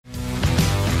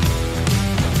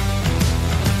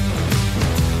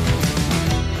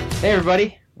Hey,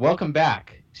 everybody. Welcome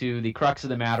back to the crux of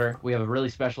the matter. We have a really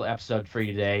special episode for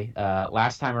you today.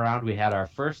 Last time around, we had our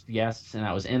first guests, and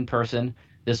that was in person.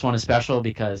 This one is special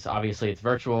because obviously it's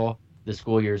virtual. The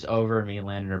school year's over. Me and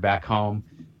Landon are back home.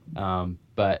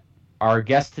 But our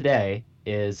guest today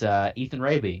is Ethan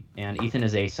Rabe, and Ethan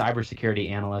is a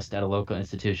cybersecurity analyst at a local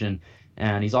institution,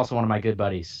 and he's also one of my good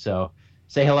buddies. So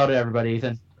say hello to everybody,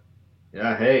 Ethan.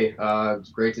 Yeah, hey, it's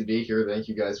great to be here. Thank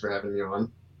you guys for having me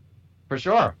on. For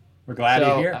sure. We're glad you're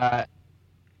So, here.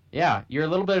 yeah, you're a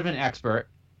little bit of an expert.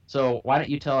 So why don't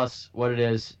you tell us what it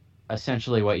is,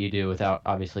 essentially what you do, without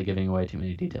obviously giving away too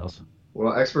many details?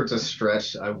 Well, expert's a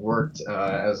stretch. I've worked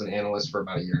as an analyst for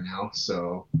about a year now,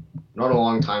 so not a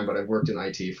long time, but I've worked in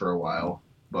IT for a while.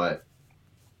 But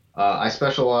I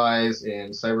specialize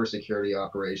in cybersecurity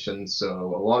operations,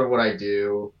 so a lot of what I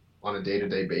do on a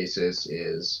day-to-day basis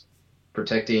is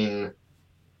protecting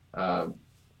uh,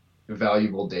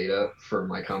 valuable data for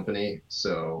my company.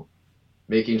 So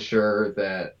making sure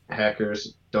that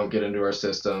hackers don't get into our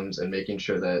systems and making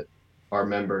sure that our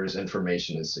members'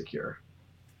 information is secure.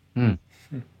 Hmm.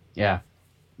 Yeah,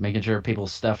 making sure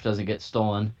people's stuff doesn't get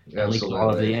stolen and leaked all over the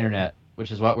Absolutely. internet,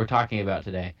 which is what we're talking about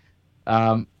today.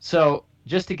 So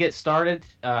just to get started,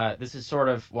 this is sort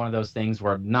of one of those things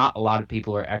where not a lot of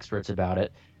people are experts about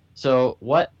it. So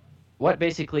what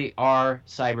basically are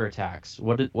cyber attacks?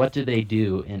 What do they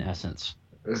do in essence?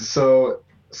 So,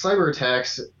 cyber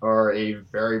attacks are a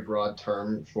very broad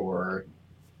term for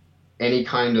any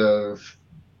kind of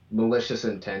malicious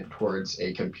intent towards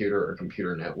a computer or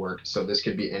computer network. So, this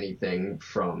could be anything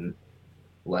from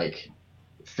like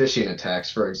phishing attacks,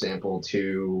 for example,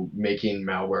 to making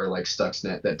malware like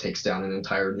Stuxnet that takes down an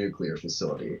entire nuclear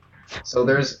facility. So,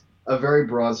 there's a very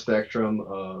broad spectrum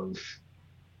of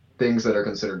things that are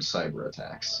considered cyber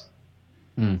attacks.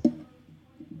 Hmm. All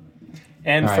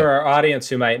And for right. our audience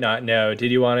who might not know, did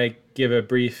you want to give a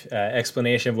brief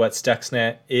explanation of what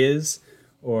Stuxnet is,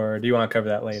 or do you want to cover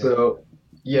that later? So,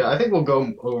 yeah, I think we'll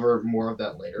go over more of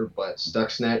that later, but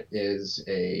Stuxnet is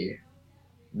a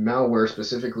malware,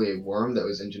 specifically a worm that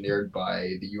was engineered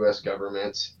by the US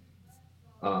government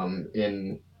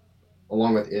in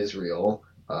along with Israel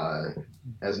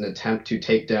as an attempt to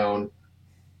take down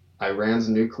Iran's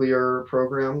nuclear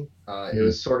program. It Hmm.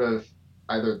 was sort of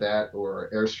either that or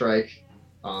airstrike.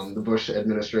 The Bush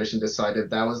administration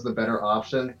decided that was the better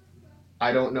option.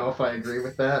 I don't know if I agree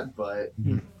with that, but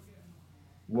Hmm.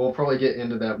 we'll probably get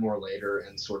into that more later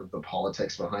and sort of the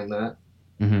politics behind that.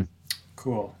 Hmm.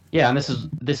 Cool. Yeah, and this Yeah. is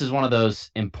this is one of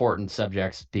those important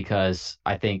subjects because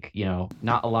I think,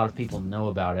 not a lot of people know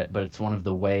about it, but it's one of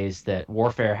the ways that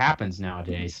warfare happens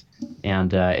nowadays.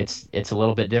 And it's a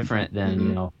little bit different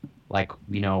than, Hmm. like,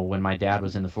 when my dad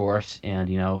was in the force and,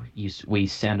 we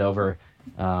send over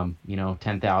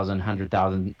 10,000,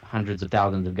 100,000, hundreds of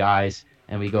thousands of guys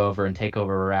and we go over and take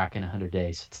over Iraq in 100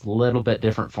 days. It's a little bit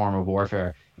different form of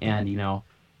warfare. And,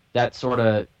 that sort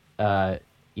of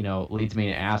leads me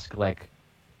to ask, like,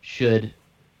 should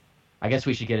I guess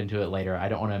we should get into it later. I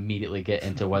don't want to immediately get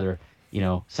into whether,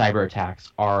 cyber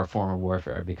attacks are a form of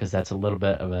warfare because that's a little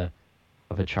bit of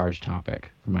a charged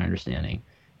topic from my understanding.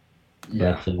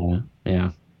 Yeah. But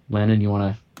yeah, Landon, you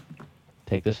want to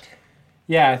take this?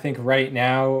 Yeah, I think right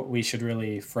now we should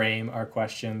really frame our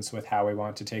questions with how we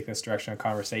want to take this direction of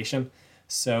conversation.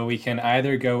 So we can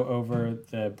either go over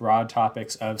the broad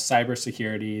topics of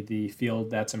cybersecurity, the field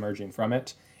that's emerging from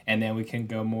it, and then we can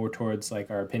go more towards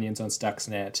like our opinions on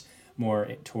Stuxnet, more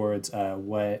towards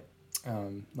what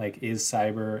like is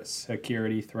cyber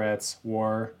security threats,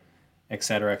 war, et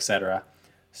cetera, et cetera.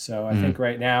 So I Mm, think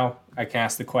right now I can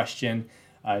ask the question: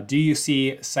 do you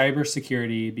see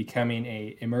cybersecurity becoming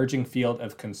a emerging field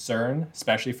of concern,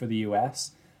 especially for the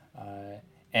U.S.?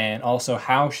 And also,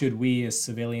 how should we, as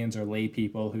civilians or lay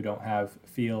people who don't have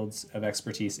fields of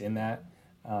expertise in that,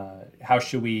 how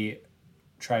should we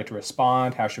try to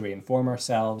respond? How should we inform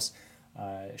ourselves?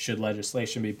 Should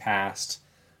legislation be passed?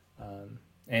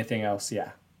 Anything else?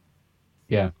 Yeah.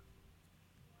 yeah.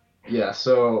 Yeah.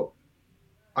 So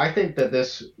I think that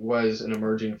this was an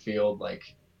emerging field like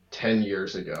 10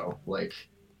 years ago. Like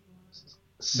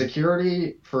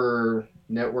security for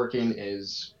networking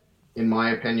is, in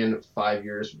my opinion, 5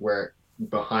 years where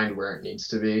behind where it needs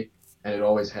to be, and it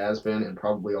always has been and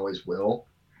probably always will.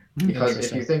 Because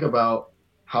if you Interesting. think about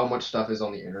how much stuff is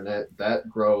on the internet, that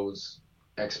grows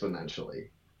exponentially.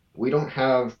 We don't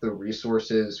have the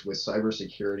resources with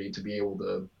cybersecurity to be able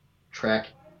to track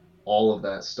all of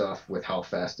that stuff with how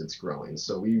fast it's growing.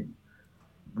 So we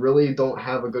really don't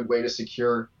have a good way to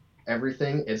secure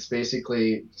everything. It's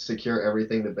basically secure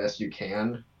everything the best you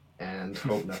can and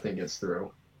hope nothing gets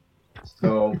through.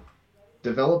 So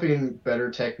developing better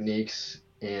techniques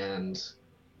and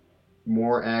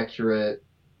more accurate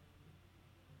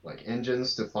like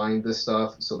engines to find this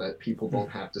stuff so that people don't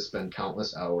have to spend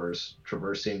countless hours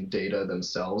traversing data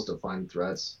themselves to find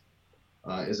threats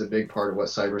is a big part of what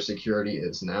cybersecurity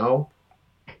is now.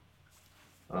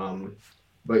 Um,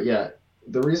 but yeah,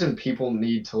 the reason people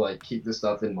need to like keep this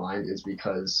stuff in mind is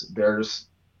because there's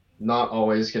not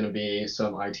always going to be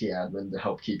some IT admin to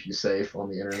help keep you safe on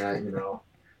the internet, you know.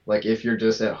 Like if you're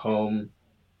just at home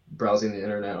browsing the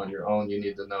internet on your own, you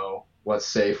need to know what's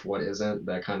safe, what isn't,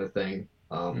 that kind of thing.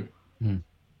 Mm.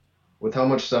 With how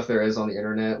much stuff there is on the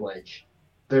internet, like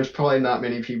there's probably not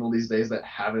many people these days that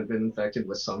haven't been infected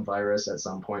with some virus at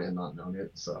some point and not known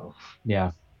it. So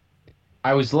Yeah.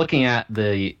 I was looking at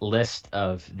the list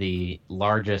of the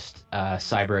largest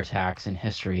cyber attacks in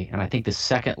history, and I think the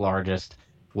second largest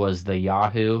was the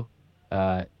Yahoo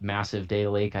massive data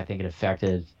leak. I think it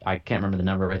affected, I can't remember the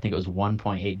number, but I think it was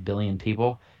 1.8 billion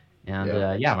people. And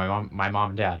yeah. yeah, my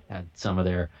mom and dad had some of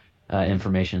their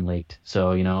information leaked.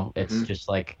 So, it's Hmm. just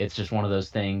like, it's just one of those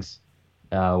things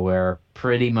where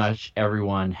pretty much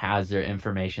everyone has their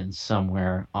information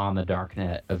somewhere on the dark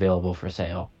net available for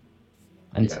sale.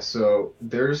 And Yeah, so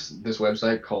there's this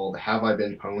website called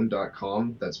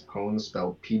haveibeenpwned.com. That's pwn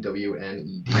spelled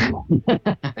Pwned.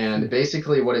 And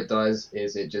basically, what it does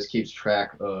is it just keeps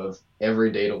track of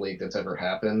every data leak that's ever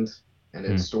happened, and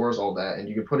it Mm, stores all that. And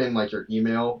you can put in like your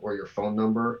email or your phone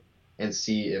number and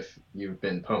see if you've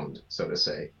been pwned, so to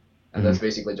say. And that's mm.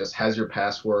 basically just has your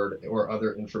password or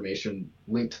other information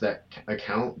linked to that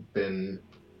account been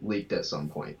leaked at some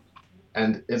point.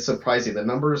 And it's surprising. The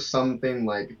number is something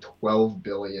like 12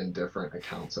 billion different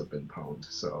accounts have been pwned.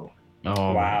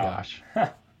 Oh my Wow. gosh.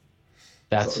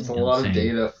 So That's it's a lot of insane.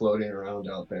 data floating around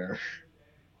out there.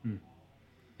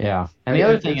 Yeah. And And the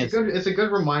other thing it's a is,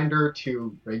 good reminder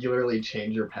to regularly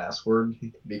change your password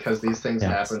because these things yeah,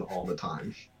 happen all the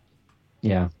time.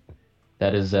 yeah,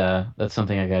 that's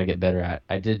something I gotta get better at.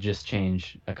 I did just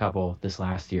change a couple this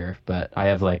last year, but I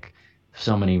have like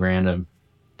so many random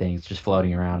things just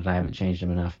floating around and I haven't changed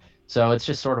them enough. So it's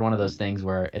just sort of one of those things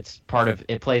where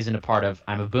it plays into part of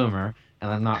I'm a boomer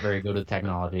and I'm not very good with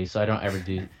technology, so I don't ever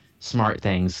do smart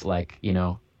things like,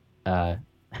 uh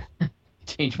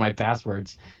change my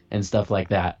passwords and stuff like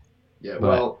that. Yeah, But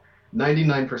well,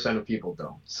 99% of people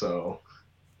don't.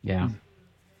 yeah.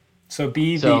 So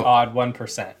be the So odd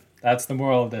 1%. That's the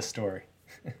moral of this story.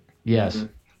 yes, Mhm.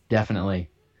 definitely.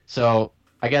 So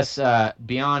I guess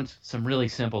beyond some really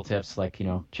simple tips like,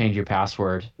 change your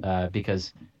password,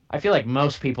 because I feel like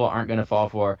most people aren't going to fall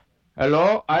for,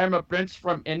 hello, I am a prince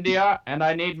from India and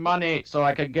I need money so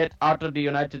I could get out of the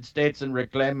United States and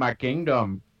reclaim my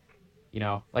kingdom.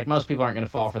 Like most people aren't going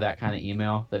to fall for that kind of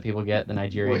email that people get, the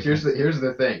Well, Nigerian prince. here's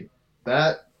the thing.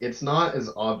 That it's not as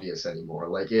obvious anymore.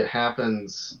 Like it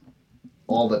happens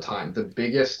all the time. The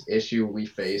biggest issue we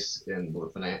face in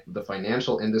the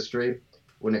financial industry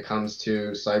when it comes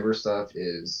to cyber stuff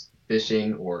is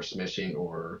phishing or smishing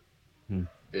or Mm,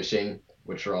 phishing,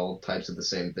 which are all types of the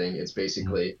same thing. It's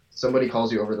mm, basically somebody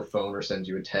calls you over the phone or sends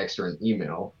you a text or an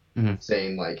email mm,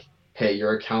 saying like, "Hey,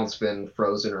 your account's been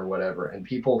frozen or whatever," and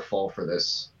people fall for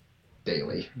this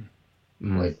daily,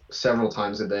 mm. like several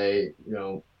times a day. You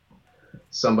know,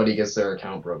 somebody gets their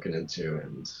account broken into,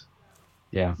 and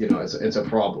Yeah. it's a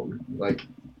problem. Like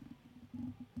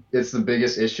it's the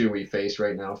biggest issue we face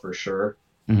right now for sure.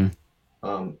 Mm,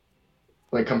 Um,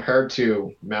 like compared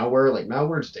to malware, like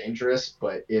malware's dangerous,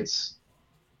 but it's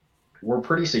we're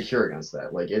pretty secure against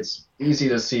that. Like it's easy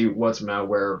to see what's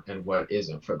malware and what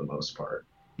isn't for the most part.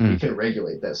 We mm. can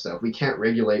regulate that stuff. We can't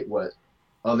regulate what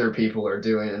other people are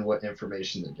doing and what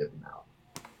information they're giving out.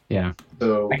 Yeah.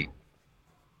 So I,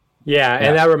 Yeah,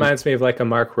 and yeah. that reminds me of like a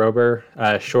Mark Rober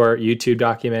short YouTube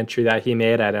documentary that he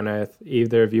made. I don't know if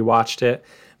either of you watched it,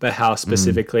 but how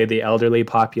Mm, specifically the elderly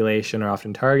population are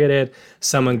often targeted.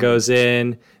 Someone mhm. goes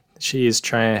in, she's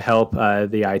trying to help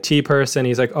the IT person.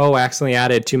 He's like, "Oh, I accidentally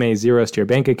added too many zeros to your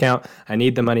bank account. I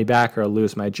need the money back, or I'll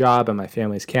lose my job, and my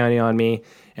family's counting on me."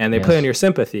 And they play on yes. your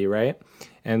sympathy, right?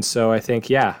 And so I think,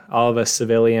 yeah, all of us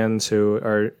civilians who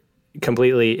are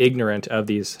completely ignorant of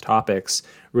these topics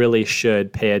really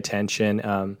should pay attention,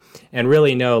 and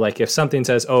really know, like, if something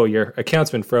says, "Oh, your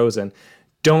account's been frozen,"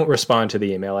 don't respond to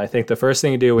the email. I think the first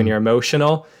thing to do when Mm, you're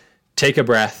emotional, take a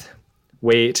breath,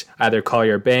 wait, either call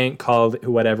your bank, call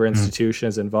whatever mm. institution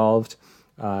is involved,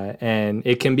 and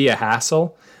it can be a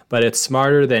hassle, but it's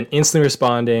smarter than instantly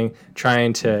responding,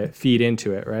 trying to feed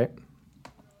into it, right?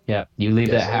 Yeah. You leave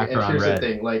Yes, that hacker and on here's the red.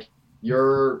 thing, like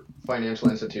your financial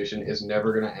institution is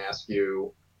never going to ask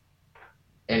you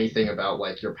anything about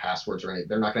like your passwords or anything.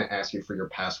 They're not going to ask you for your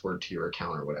password to your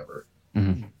account or whatever.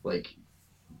 Mm-hmm. Like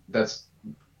that's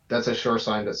that's a sure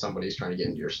sign that somebody's trying to get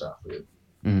into your stuff.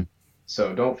 Mm-hmm.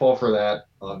 So don't fall for that.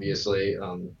 Obviously,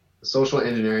 social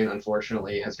engineering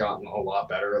unfortunately has gotten a lot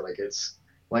better. Like it's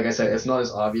like I said, it's not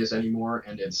as obvious anymore,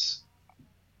 and it's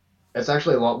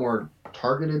actually a lot more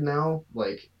targeted now.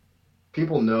 Like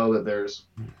people know that there's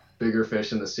bigger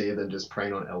fish in the sea than just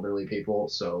preying on elderly people.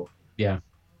 So Yeah.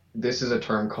 this is a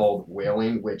term called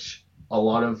whaling, which a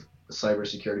lot of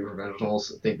cybersecurity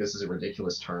professionals think this is a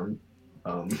ridiculous term.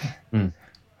 Um, Mm.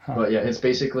 Huh. but yeah, it's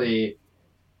basically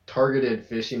targeted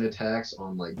phishing attacks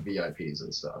on like VIPs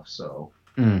and stuff. So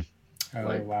Mm. Oh,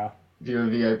 like wow. if you're a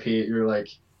VIP, you're like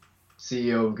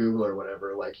CEO of Google or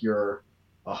whatever, like you're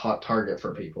a hot target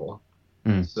for people.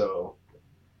 Mm. So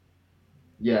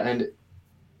yeah, and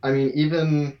I mean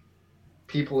even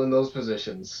people in those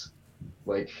positions,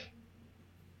 like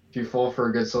if you fall for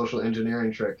a good social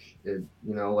engineering trick,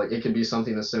 like it could be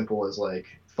something as simple as like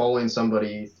following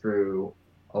somebody through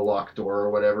a locked door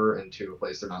or whatever into a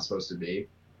place they're not supposed to be.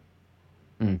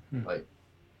 Mm. Hmm. Like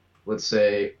let's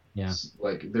say Yeah.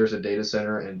 like there's a data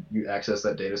center and you access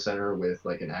that data center with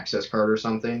like an access card or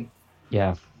something,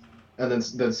 Yeah. and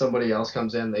then somebody else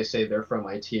comes in, they say they're from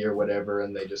IT or whatever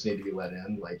and they just need to be let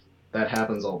in. Like that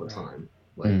happens all the Right. time.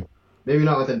 Like Mm. maybe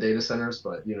not within data centers,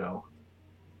 but in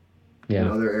Yeah.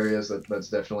 other areas that's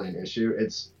definitely an issue.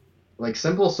 It's like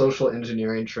simple social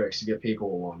engineering tricks to get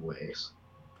people a long ways.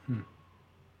 Hmm.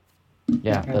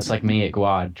 Yeah. That's That's like me at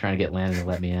Guad trying to get Landon to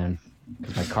let me in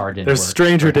because my card didn't There's work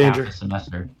stranger for half danger. a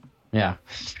semester. Yeah.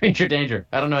 Stranger danger.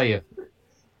 I don't know you.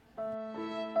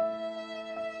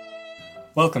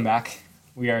 Welcome back.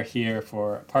 We are here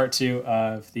for part 2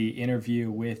 of the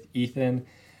interview with Ethan.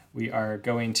 We are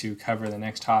going to cover the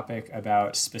next topic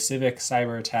about specific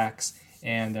cyber attacks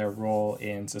and their role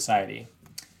in society.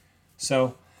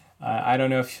 So, I don't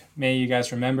know if many of you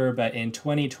guys remember, but in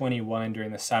 2021,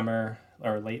 during the summer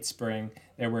or late spring,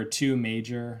 there were 2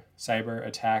 major cyber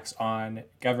attacks on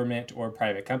government or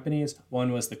private companies.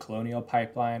 One was the Colonial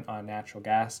Pipeline on natural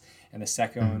gas, and the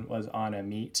second Mm. one was on a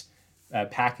meat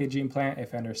packaging plant,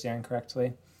 if I understand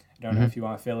correctly. I don't know Hmm. if you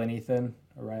want to fill in, Ethan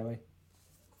or Riley.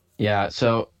 Yeah.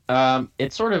 So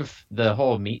it's sort of the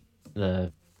whole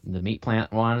the meat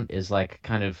plant one is like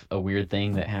kind of a weird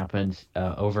thing that happened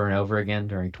over and over again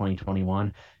during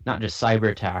 2021. Not just cyber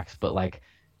attacks, but like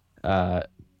uh,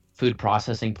 food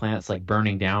processing plants like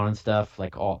burning down and stuff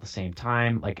like all at the same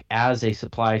time, like as a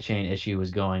supply chain issue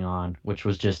was going on, which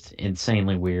was just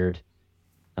insanely weird.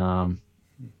 Um,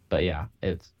 but yeah,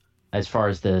 it's as far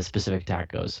as the specific attack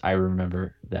goes, I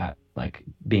remember that like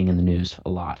being in the news a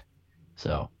lot.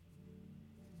 So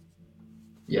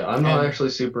Yeah, I'm not And actually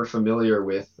super familiar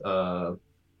with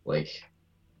like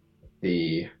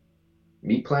the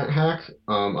meat plant hack.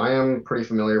 I am pretty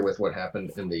familiar with what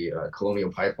happened in the Colonial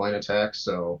Pipeline attack.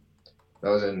 So that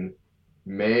was in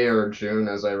May or June,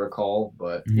 as I recall,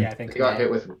 but yeah, mhm. I they think got May.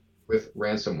 hit with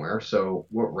ransomware. So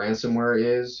what ransomware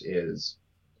is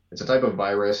it's a type of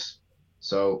virus.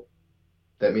 So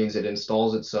that means it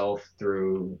installs itself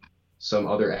through some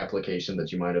other application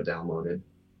that you might have downloaded.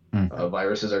 Mm.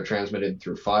 Viruses are transmitted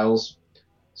through files,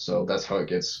 so that's how it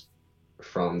gets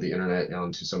from the internet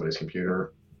onto somebody's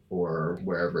computer or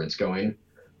wherever it's going.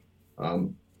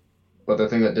 Um, but the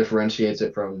thing that differentiates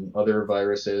it from other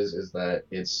viruses is that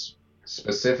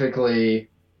specifically,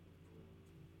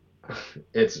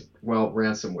 well,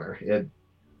 ransomware. It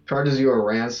charges you a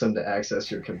ransom to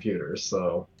access your computer.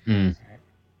 So Mm.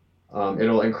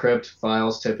 it'll encrypt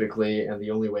files typically, and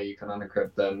the only way you can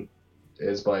unencrypt them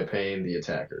is by paying the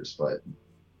attackers. But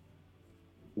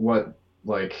what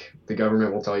like the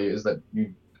government will tell you is that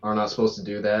you are not supposed to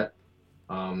do that.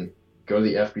 Um, Go to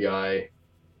the FBI,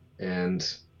 and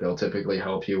they'll typically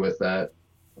help you with that.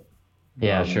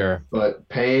 Yeah, sure. But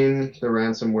paying the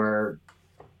ransomware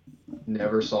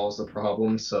never solves the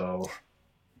problem. So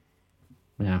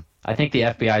Yeah. I think the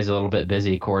FBI is a little bit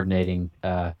busy coordinating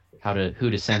who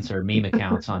to censor meme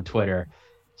accounts on Twitter.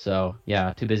 So,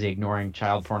 yeah, too busy ignoring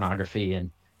child pornography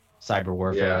and cyber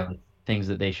warfare, yeah, the things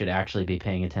that they should actually be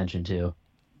paying attention to.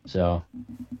 So,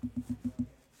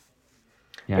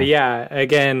 But yeah. yeah,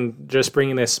 again, just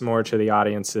bringing this more to the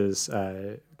audience's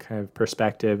kind of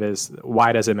perspective is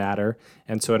why does it matter?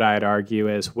 And so what I'd argue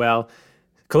is, well,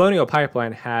 Colonial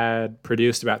Pipeline had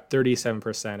produced about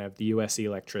 37% of the US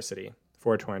electricity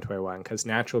for 2021 because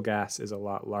natural gas is a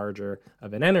lot larger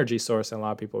of an energy source than a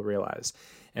lot of people realize.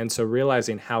 And so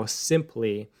realizing how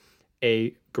simply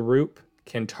a group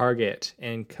can target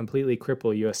and completely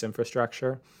cripple US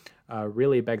infrastructure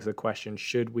really begs the question,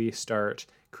 should we start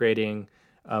creating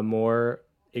a more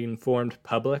informed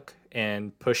public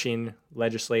and pushing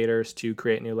legislators to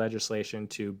create new legislation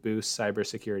to boost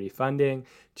cybersecurity funding,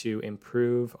 to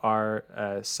improve our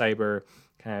cyber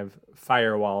kind of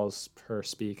firewalls, per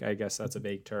speak. I guess that's a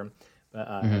vague term. But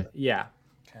Hmm. yeah,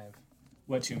 kind of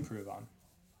what to improve on.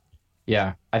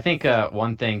 Yeah, I think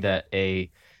one thing that a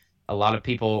lot of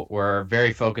people were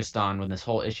very focused on when this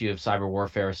whole issue of cyber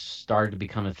warfare started to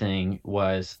become a thing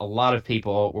was a lot of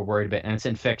people were worried about, and it's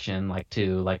in fiction, like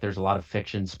too, like there's a lot of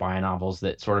fiction spy novels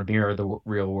that sort of mirror the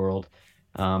real world,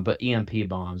 but EMP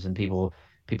bombs and people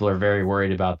are very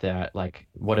worried about that. Like,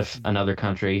 what if another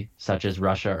country, such as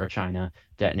Russia or China,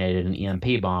 detonated an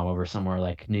EMP bomb over somewhere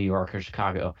like New York or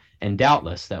Chicago? And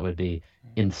doubtless that would be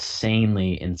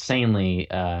insanely,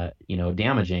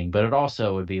 damaging, but it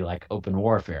also would be like open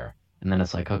warfare. And then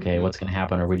it's like, okay, Hmm. what's going to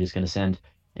happen? Are we just going to send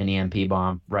an EMP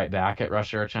bomb right back at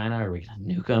Russia or China? Are we going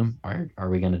to nuke them? Are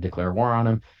we going to declare war on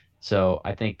them? So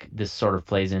I think this sort of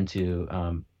plays into,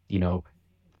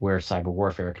 where cyber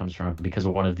warfare comes from, because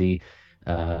one of the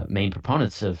main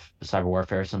proponents of cyber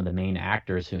warfare, some of the main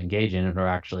actors who engage in it are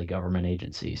actually government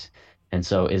agencies. And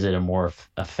so, is it a more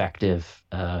effective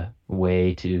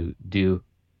way to do,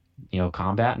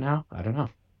 combat now? I don't know.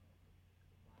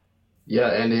 Yeah,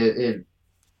 and it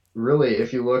really,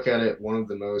 if you look at it, one of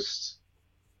the most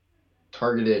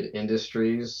targeted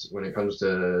industries when it comes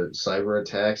to cyber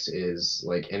attacks is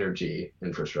like energy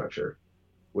infrastructure,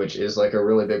 which is like a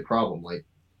really big problem. Like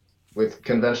with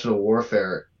conventional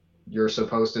warfare, you're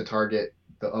supposed to target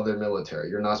the other military.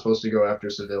 You're not supposed to go after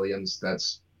civilians.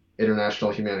 That's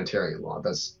international humanitarian law.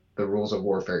 That's the rules of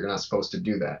warfare. You're not supposed to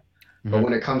do that. But Hmm.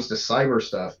 when it comes to cyber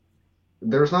stuff,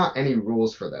 there's not any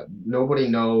rules for that. Nobody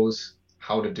knows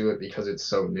how to do it because it's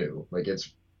so new. Like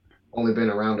it's only been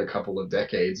around a couple of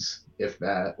decades, if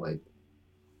that. Like,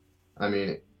 I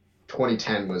mean,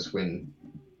 2010 was when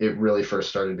it really first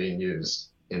started being used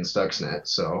in Stuxnet.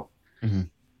 So, Hmm.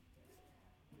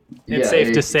 It's yeah,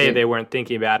 safe to say they weren't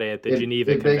thinking about it at the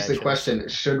Geneva it begs the Conventions. question,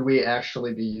 should we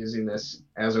actually be using this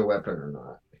as a weapon or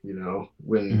not? You know,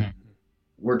 when Hmm.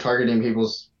 we're targeting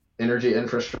people's energy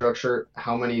infrastructure,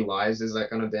 how many lives is that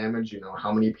going to damage? You know,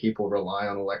 how many people rely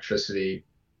on electricity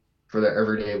for their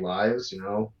everyday lives? You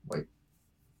know, like,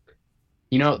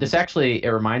 This actually, it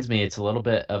reminds me, it's a little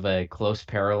bit of a close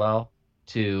parallel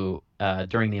to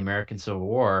during the American Civil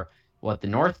War. What the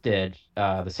North did,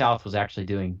 the South was actually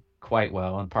doing quite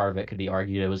well, and part of it could be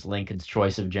argued it was Lincoln's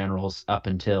choice of generals up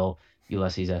until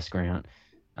Ulysses S. Grant.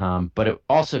 But it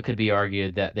also could be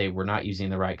argued that they were not using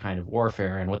the right kind of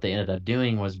warfare, and what they ended up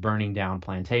doing was burning down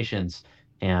plantations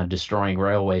and destroying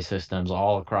railway systems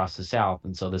all across the South.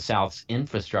 And so the South's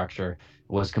infrastructure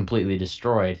was completely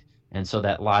destroyed, and so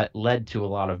that led to a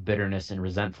lot of bitterness and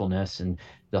resentfulness and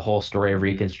the whole story of mhm.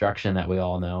 Reconstruction that we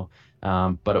all know.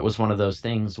 But it was one of those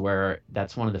things where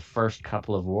that's one of the first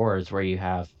couple of wars where you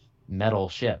have metal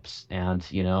ships, and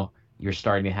you're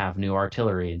starting to have new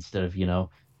artillery instead of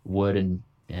wood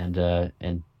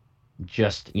and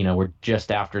just we're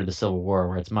just after the Civil War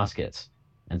where it's muskets,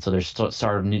 and so there's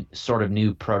sort of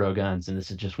new proto guns, and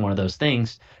this is just one of those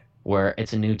things where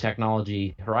it's a new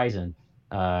technology horizon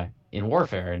in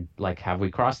warfare, and like, have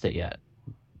we crossed it yet?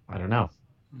 I don't know.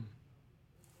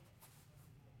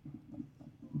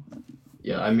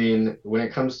 Yeah, I mean, when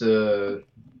it comes to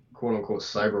quote unquote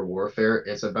cyber warfare,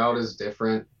 it's about as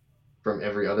different from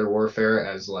every other warfare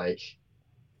as like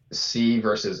sea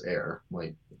versus air.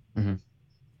 Like, Hmm.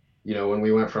 you know, when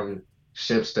we went from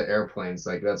ships to airplanes,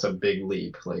 like that's a big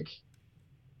leap. Like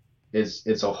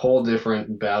it's a whole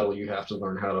different battle you have to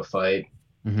learn how to fight,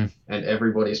 Hmm. and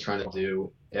everybody's trying to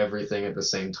do everything at the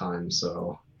same time.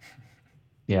 So,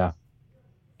 Yeah.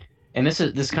 And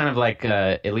this kind of like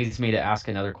it leads me to ask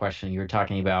another question. You were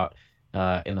talking about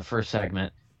in the first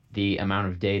segment the amount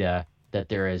of data that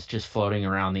there is just floating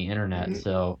around the internet. mhm.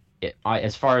 So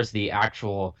as far as the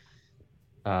actual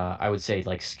I would say,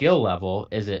 like, skill level,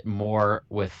 is it more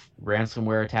with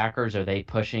ransomware attackers? Are they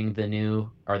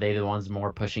the ones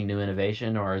more pushing new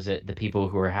innovation, or is it the people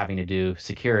who are having to do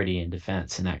security and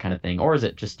defense and that kind of thing? Or is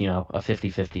it just, a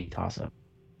 50-50 toss up?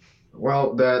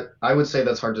 Well, that I would say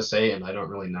that's hard to say, and I don't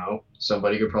really know.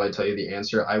 Somebody could probably tell you the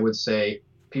answer. I would say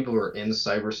people who are in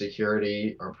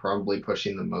cybersecurity are probably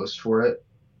pushing the most for it.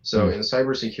 So Mm, in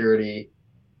cybersecurity,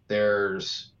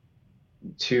 there's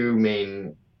two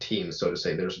main teams, so to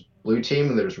say. There's blue team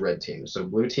and there's red team. So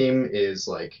blue team is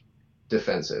like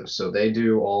defensive. So they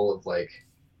do all of like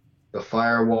the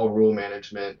firewall rule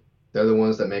management. They're the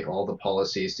ones that make all the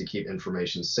policies to keep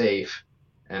information safe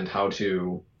and how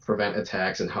to prevent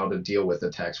attacks and how to deal with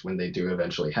attacks when they do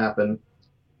eventually happen.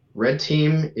 Red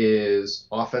team is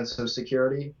offensive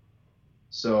security.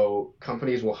 So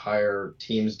companies will hire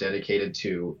teams dedicated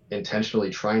to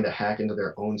intentionally trying to hack into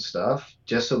their own stuff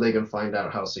just so they can find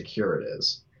out how secure it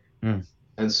is. Mm,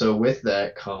 And so with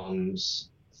that comes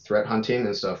threat hunting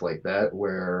and stuff like that,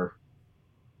 where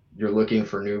you're looking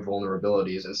for new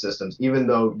vulnerabilities in systems, even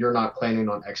though you're not planning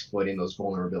on exploiting those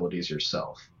vulnerabilities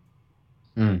yourself.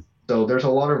 mm, So there's a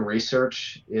lot of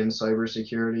research in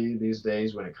cybersecurity these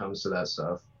days when it comes to that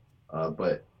stuff.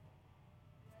 But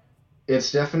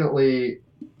it's definitely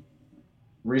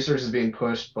research is being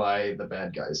pushed by the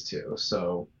bad guys too.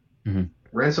 So mm,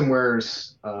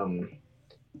 ransomware's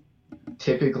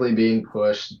typically being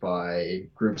pushed by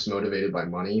groups motivated by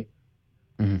money.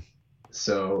 mm.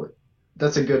 So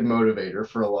that's a good motivator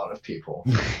for a lot of people.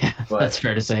 Yeah, that's But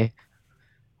fair to say.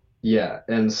 yeah,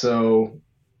 and so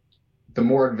the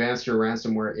more advanced your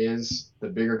ransomware is, the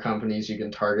bigger companies you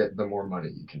can target, the more money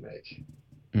you can make.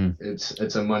 Mm,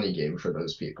 It's a money game for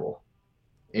those people.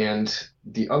 And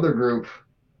the other group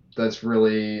that's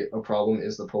really a problem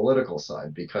is the political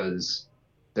side because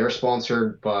they're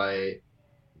sponsored by,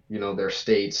 their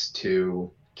states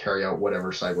to carry out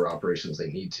whatever cyber operations they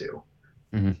need to.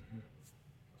 mm.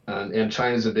 And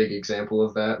China's a big example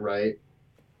of that, right?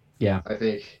 Yeah. I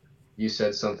think you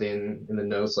said something in the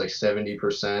notes like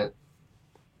 70%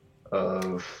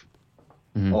 of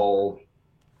Mm, all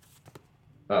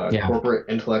yeah. corporate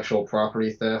intellectual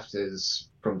property theft is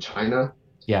from China.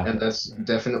 Yeah. And that's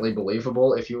definitely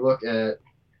believable. If you look at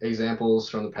examples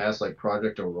from the past, like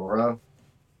Project Aurora,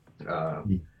 uh,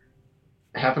 Mm,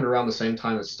 happened around the same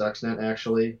time as Stuxnet,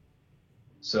 actually.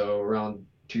 So around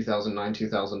 2009,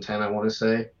 2010, I want to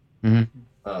say. mm,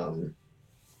 Um,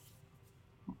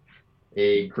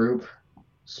 a group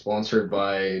sponsored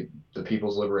by the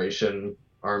People's Liberation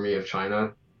Army of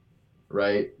China,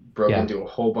 right, broke yeah. into a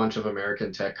whole bunch of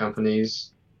American tech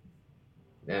companies.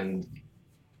 And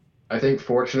I think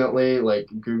fortunately, like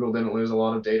Google didn't lose a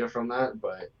lot of data from that,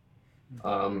 but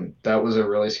that was a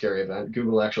really scary event.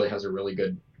 Google actually has a really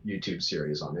good YouTube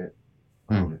series on it.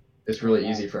 Mm, It's Oh really wow.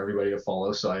 easy for everybody to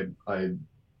follow, so I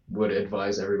would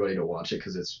advise everybody to watch it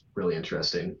because it's really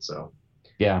interesting. So,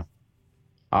 yeah.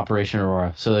 Operation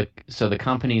Aurora. So the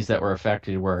companies that were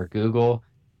affected were Google,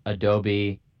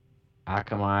 Adobe,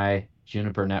 Akamai,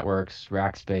 Juniper Networks,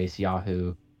 Rackspace,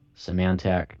 Yahoo,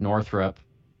 Symantec, Northrop,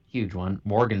 huge one,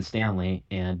 Morgan Stanley,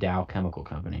 and Dow Chemical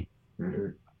Company.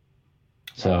 mhm.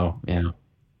 Wow. So yeah,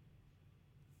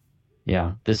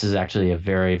 yeah, this is actually a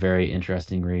very, very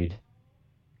interesting read.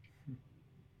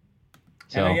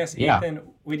 And I So guess, yeah, Ethan,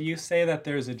 would you say that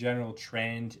there's a general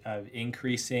trend of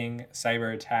increasing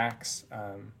cyber attacks,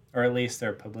 or at least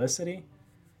their publicity?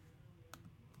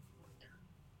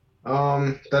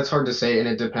 That's hard to say, and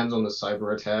it depends on the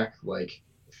cyber attack. Like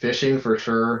phishing for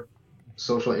sure,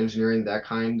 social engineering, that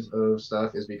kind of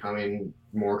stuff is becoming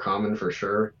more common for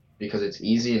sure because it's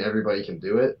easy and everybody can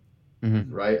do it, hmm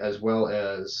right? As well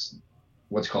as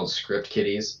what's called script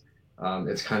kiddies.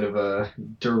 It's kind of a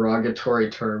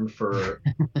derogatory term for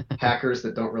hackers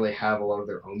that don't really have a lot of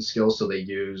their own skills, so they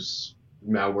use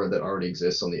malware that already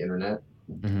exists on the internet.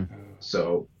 hmm Oh,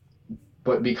 So,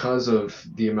 but because of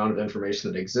the amount of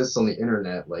information that exists on the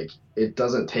internet, like it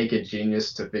doesn't take a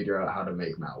genius to figure out how to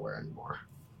make malware anymore.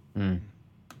 mm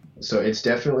So it's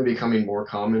definitely becoming more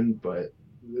common, but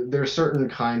there's certain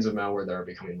kinds of malware that are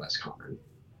becoming less common.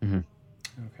 hmm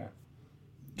okay.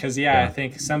 Because, yeah, I yeah,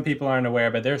 think some people aren't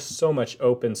aware, but there's so much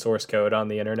open source code on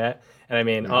the internet. And I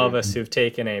mean, all of Hmm. us who've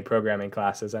taken any programming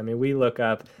classes, I mean, we look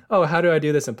up, oh, how do I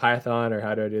do this in Python or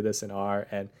how do I do this in R?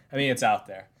 And I mean, it's out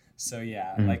there. So,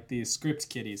 yeah, mm like these script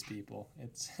kiddies people,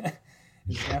 it's,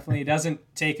 it's definitely, it doesn't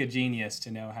take a genius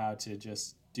to know how to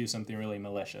just do something really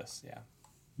malicious. Yeah.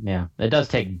 yeah. It does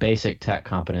take basic tech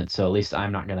competence, so at least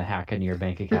I'm not going to hack into your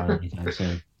bank account anytime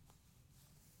soon.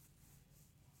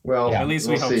 Well, At Yeah. least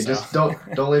we we'll hope see. so. Just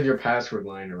don't leave your password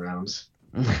lying around.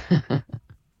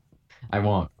 I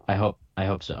won't. I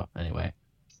hope so. Anyway.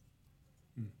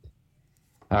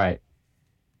 All right.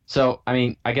 So, I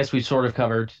mean, I guess we sort of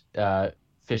covered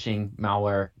phishing,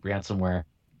 malware, ransomware,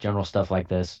 general stuff like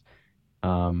this.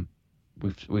 Um,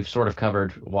 we've sort of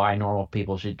covered why normal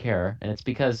people should care, and it's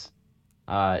because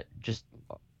just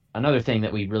another thing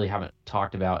that we really haven't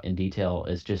talked about in detail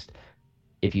is just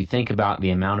if you think about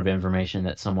the amount of information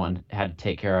that someone had to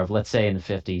take care of, let's say in the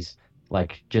 50s,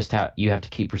 like just how you have to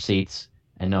keep receipts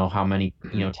and know how many,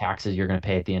 Mhm. taxes you're going to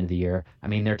pay at the end of the year. I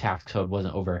mean, their tax code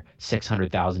wasn't over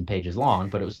 600,000 pages long,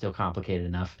 but it was still complicated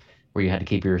enough where you had to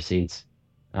keep your receipts.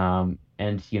 And,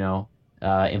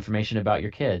 information about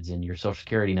your kids and your social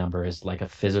security number is like a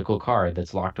physical card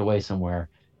that's locked away somewhere,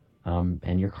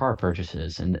 and your car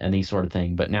purchases and these sort of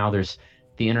thing. But now there's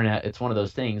the internet, it's one of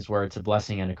those things where it's a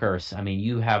blessing and a curse. I mean,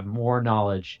 you have more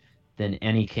knowledge than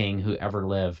any king who ever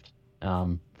lived.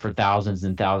 For thousands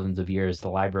and thousands of years, the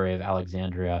Library of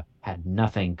Alexandria had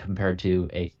nothing compared to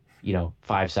a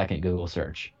 5-second Google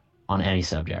search on any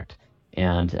subject.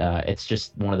 And it's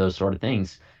just one of those sort of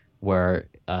things where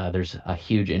there's a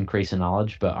huge increase in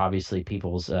knowledge, but obviously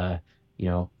people's you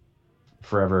know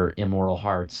forever immortal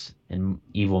hearts and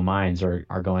evil minds are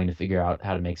going to figure out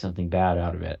how to make something bad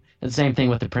out of it. And the same thing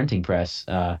with the printing press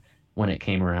when it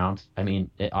came around. I mean,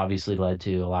 it obviously led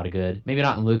to a lot of good. Maybe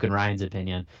not in Luke and Ryan's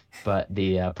opinion, but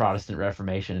the Protestant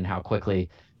Reformation and how quickly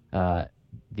uh,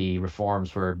 the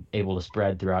reforms were able to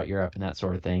spread throughout Europe and that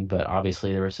sort of thing. But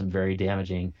obviously, there were some very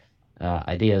damaging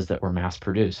ideas that were mass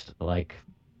produced, like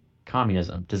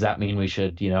communism. Does that mean we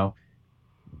should,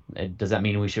 does that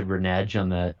mean we should renege on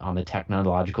the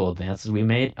technological advances we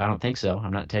made? I don't think so.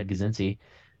 I'm not Ted Kaczynski,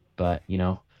 but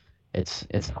it's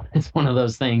one of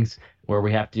those things where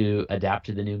we have to adapt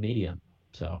to the new medium.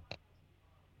 So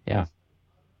yeah.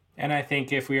 And I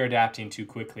think if we are adapting too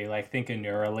quickly, like think of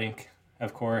Neuralink,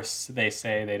 of course, they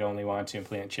say they'd only want to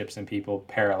implant chips in people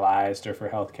paralyzed or for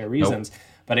healthcare Nope. reasons.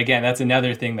 But again, that's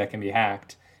another thing that can be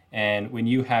hacked. And when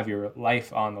you have your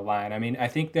life on the line, I mean, I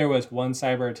think there was one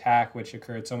cyber attack which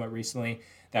occurred somewhat recently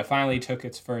that finally took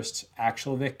its first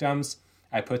actual victims.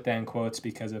 I put that in quotes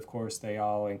because, of course, they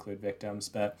all include victims,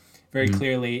 but very Mhm.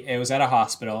 clearly it was at a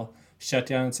hospital, shut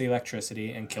down its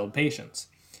electricity, and killed patients.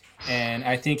 And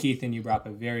I think, Ethan, you brought up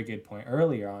a very good point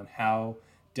earlier on how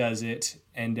does it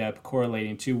end up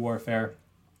correlating to warfare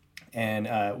and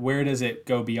where does it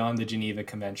go beyond the Geneva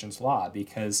Convention's law?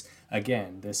 Because,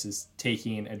 again, this is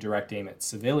taking a direct aim at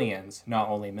civilians, not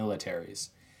only militaries.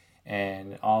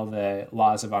 And all the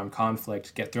laws of armed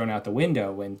conflict get thrown out the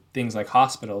window when things like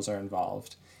hospitals are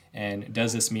involved. And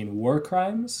does this mean war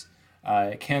crimes?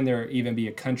 Can there even be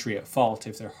a country at fault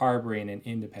if they're harboring an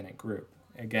independent group?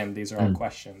 Again, these are all Mm.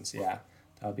 questions, yeah,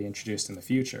 that'll be introduced in the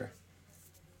future.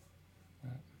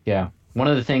 Yeah. One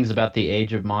of the things about the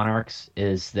Age of Monarchs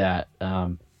is that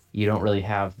you don't really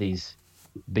have these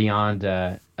beyond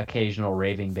occasional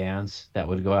raving bands that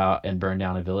would go out and burn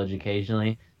down a village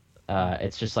occasionally.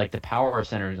 It's just like the power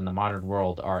centers in the modern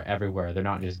world are everywhere. They're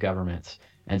not just governments.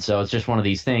 And so it's just one of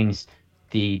these things.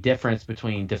 The difference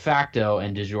between de facto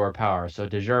and de jure power. So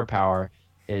de jure power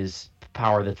is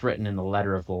power that's written in the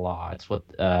letter of the law. It's what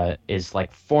is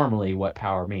like formally what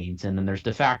power means. And then there's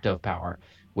de facto power,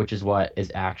 which is what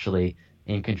is actually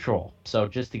in control. So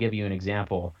just to give you an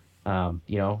example, I'm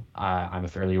a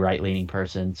fairly right-leaning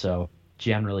person, so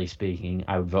generally speaking,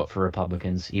 I would vote for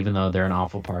Republicans, even though they're an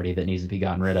awful party that needs to be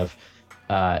gotten rid of.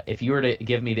 If you were to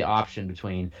give me the option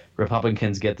between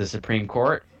Republicans get the Supreme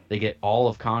Court, they get all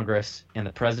of Congress and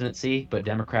the presidency, but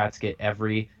Democrats get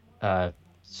every uh,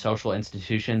 social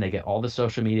institution, they get all the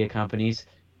social media companies,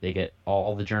 they get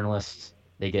all the journalists,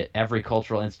 they get every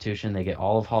cultural institution, they get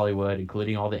all of Hollywood,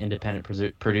 including all the independent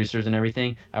producers and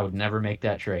everything. I would never make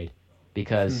that trade Hmm.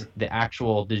 because the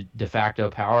actual de facto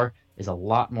power is a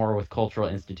lot more with cultural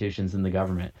institutions than the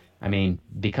government. I mean,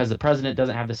 because the president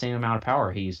doesn't have the same amount of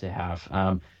power he used to have.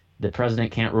 The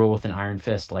president can't rule with an iron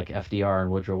fist like FDR and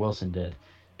Woodrow Wilson did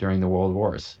during the World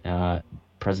Wars.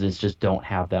 Presidents just don't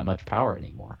have that much power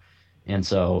anymore. And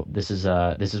so this is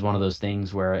one of those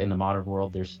things where in the modern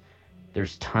world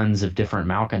there's tons of different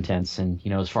malcontents. And,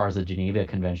 as far as the Geneva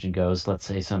Convention goes, let's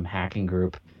say some hacking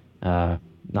group, uh,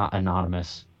 not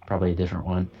anonymous, probably a different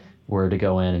one, were to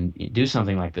go in and do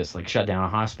something like this, like shut down a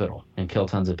hospital and kill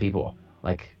tons of people.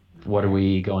 Like, what are Right.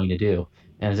 we going to do?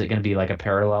 And is it going to be like a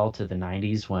parallel to the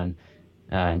 90s when,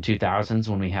 in 2000s,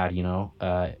 when we had,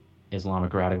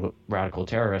 Islamic radical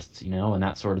terrorists, and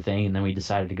that sort of thing, and then we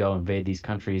decided to go invade these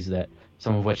countries that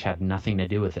some of which had nothing to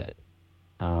do with it.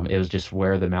 It was just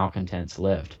where the malcontents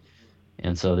lived.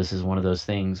 And so this is one of those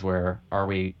things where are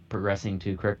we progressing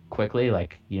too quickly?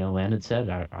 Like, Landon said,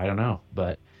 I don't know,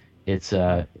 but it's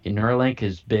Neuralink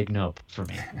is big nope for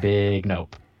me. Big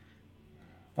nope.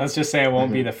 Let's just say it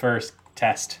won't be Mhm. the first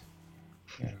test.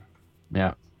 Yeah.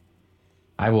 Yeah.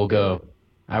 I will Yeah. go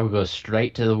I will go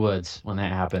straight to the woods when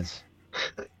that happens.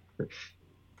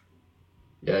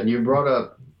 Yeah, and you brought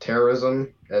up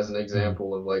terrorism as an Mm-hmm.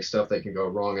 example of like stuff that can go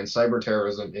wrong, and cyber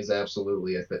terrorism is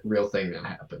absolutely a th real thing that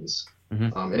happens.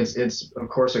 Mm-hmm. It's of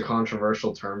course a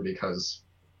controversial term because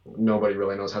nobody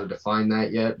really knows how to define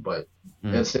that yet, but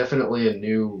Mm. it's definitely a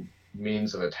new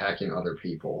means of attacking other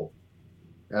people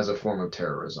as a form of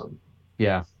terrorism.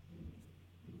 Yeah.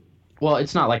 Well,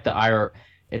 it's not like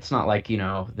it's not like,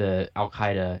 the Al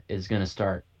Qaeda is going to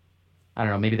start. I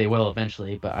don't know, maybe they will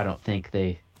eventually, but I don't think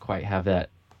they quite have that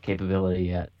capability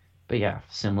yet. But yeah,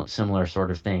 similar sort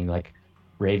of thing. Like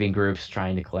raving groups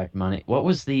trying to collect money. What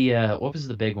was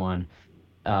the big one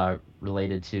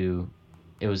related to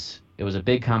it was a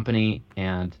big company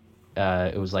and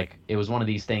it was like it was one of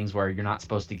these things where you're not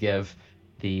supposed to give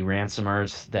the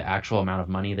ransomers the actual amount of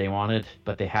money they wanted,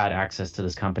 but they had access to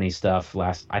this company stuff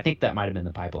last I think that might have been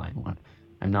the pipeline one.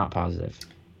 I'm not positive.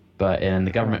 But and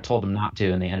the Huh. government told them not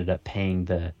to and they ended up paying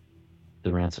the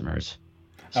ransomers.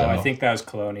 Oh, I So, think that was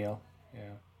Colonial. Yeah.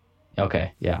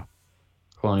 okay, yeah.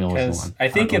 Colonial was the Because one. I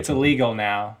I don't think know it's which one. illegal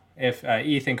now. If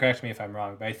Ethan, correct me if I'm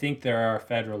wrong, but I think there are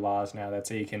federal laws now that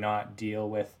say you cannot deal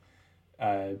with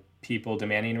people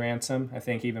demanding ransom. I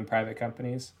think even private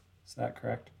companies. Is that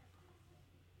correct?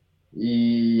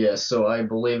 Yes, so I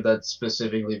believe that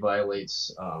specifically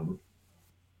violates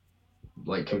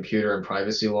like computer and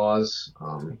privacy laws.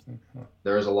 Something. Huh.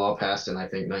 There was a law passed in I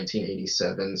think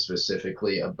 1987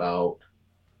 specifically about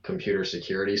computer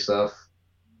security stuff.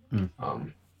 Hmm.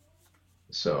 Um,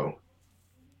 so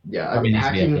yeah, I Probably mean needs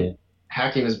to be updated.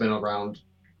 hacking has been around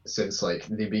since like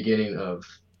the beginning of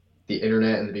the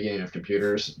internet and the beginning of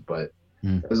computers, but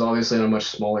Hmm. it was obviously on a much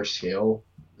smaller scale.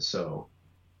 So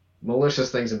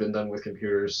malicious things have been done with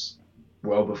computers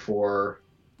well before,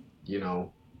 you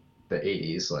know, the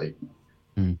 80s, like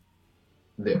Hmm.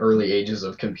 the early ages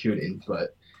of computing.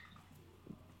 But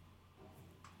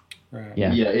Right.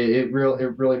 Yeah. yeah, it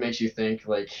really makes you think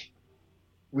like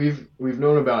we've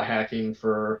known about hacking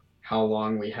for how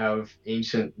long. We have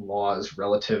ancient laws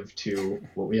relative to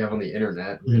what we have on the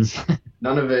internet. It's Hmm.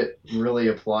 none of it really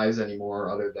applies anymore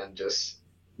other than just,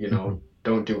 Hmm.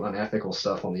 don't do unethical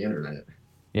stuff on the internet.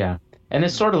 Yeah. And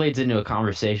this sort of leads into a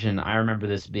conversation. I remember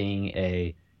this being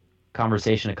a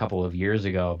conversation a couple of years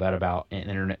ago about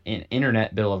an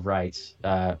internet bill of rights.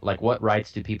 Like what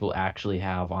rights do people actually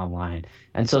have online?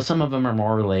 And so some of them are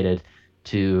more related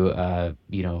to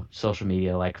social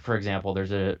media. Like for example,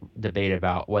 there's a debate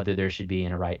about whether there should be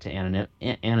a right to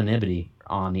anonymity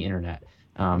on the internet.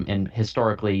 And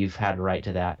historically, you've had a right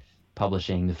to that.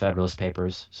 Publishing the Federalist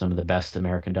Papers, some of the best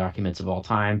American documents of all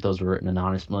time. Those were written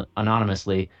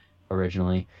anonymously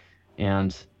originally.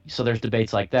 And so there's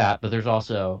debates like that, but there's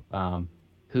also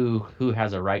who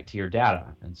has a right to your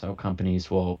data, and so companies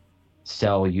will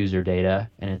sell user data,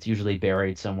 and it's usually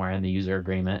buried somewhere in the user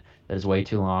agreement that is way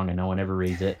too long and no one ever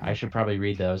reads it. I should probably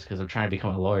read those because I'm trying to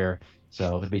become a lawyer,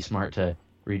 so it'd be smart to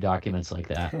read documents like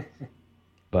that.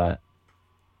 But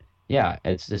yeah,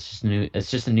 it's just new. It's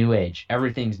just a new age.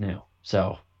 Everything's new.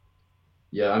 So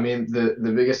Yeah, I mean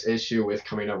the biggest issue with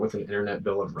coming up with an internet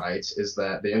bill of rights is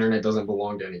that the internet doesn't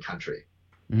belong to any country.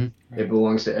 mhm, It Right.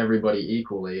 belongs to everybody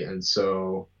equally, and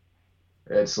so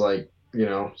it's like,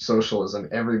 socialism,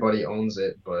 everybody owns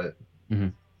it, but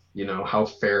mhm, how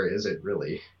fair is it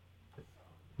really?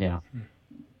 yeah,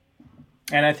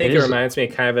 And I it think it is. reminds me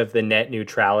kind of the net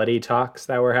neutrality talks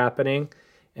that were happening.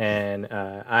 And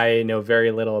I know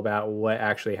very little about what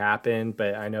actually happened,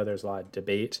 but I know there's a lot of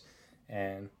debate.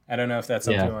 And I don't know if that's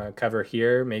something Yeah, we want to cover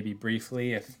here, maybe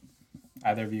briefly, if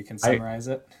either of you can I summarize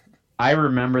it. I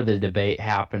remember the debate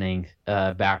happening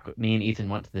back. Me and Ethan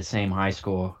went to the same high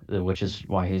school, which is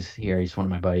why he's here. He's one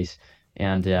of my buddies.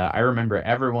 And I remember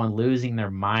everyone losing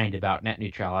their mind about net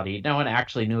neutrality. No one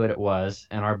actually knew what it was.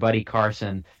 And our buddy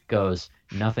Carson goes,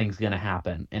 "Nothing's going to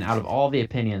happen." And out of all the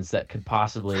opinions that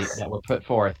were put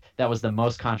forth, that was the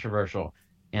most controversial.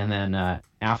 And then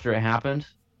after it happened,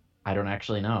 I don't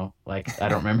actually know. Like I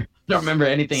don't remember don't remember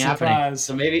anything happening.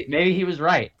 So Surprise. maybe he was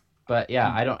right. But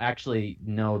yeah, I don't actually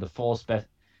know the full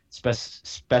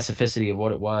specificity of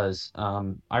what it was.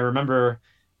 I remember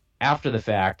after the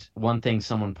fact, one thing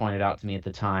someone pointed out to me at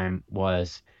the time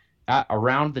was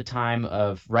around the time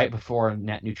of right before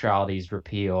net neutrality's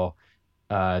repeal,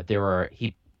 there were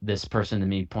he this person to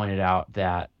me pointed out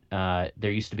that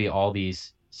there used to be all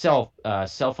these cell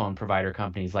phone provider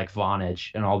companies like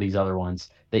Vonage and all these other ones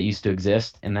that used to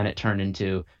exist, and then it turned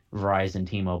into Verizon,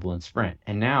 T-Mobile, and Sprint.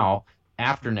 And now,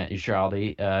 after net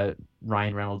neutrality,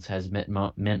 Ryan Reynolds has Mint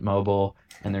Mobile,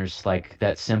 and there's like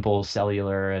that Simple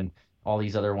Cellular and all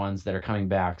these other ones that are coming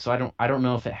back. So I don't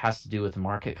know if it has to do with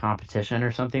market competition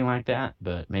or something like that,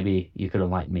 but maybe you could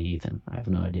enlighten me, Ethan. I have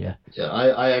no idea. Yeah,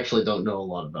 I actually don't know a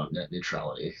lot about net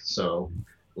neutrality. So,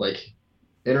 like,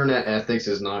 internet ethics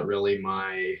is not really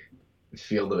my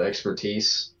field of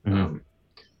expertise. Hmm.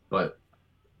 But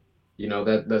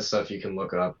that's stuff you can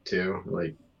look up too.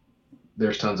 Like,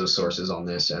 there's tons of sources on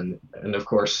this, and of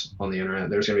course on the internet,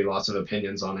 there's gonna be lots of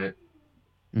opinions on it.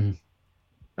 Hmm.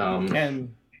 Um,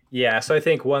 And yeah, so I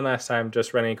think one last time,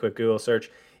 just running a quick Google search,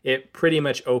 it pretty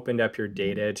much opened up your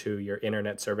data to your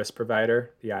internet service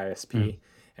provider, the Hmm. ISP.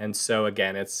 And so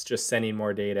again, it's just sending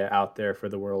more data out there for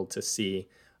the world to see,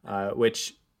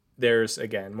 which there's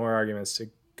again more arguments to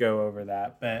go over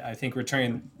that. But I think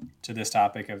returning to this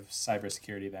topic of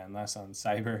cybersecurity, then less on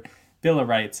cyber bill of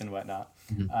rights and whatnot.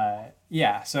 Mhm.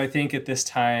 Yeah, so I think at this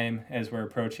time, as we're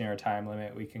approaching our time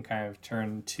limit, we can kind of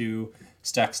turn to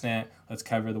Stuxnet. Let's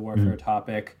cover the warfare Mhm.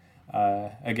 topic.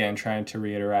 Again, trying to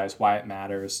reiterate why it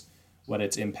matters, what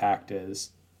its impact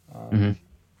is. Mhm.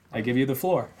 I give you the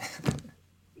floor.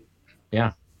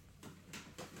 Yeah.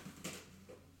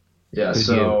 Yeah, Who'd you?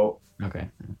 so Okay.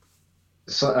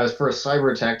 so as for a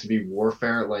cyber attack to be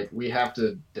warfare, like we have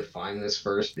to define this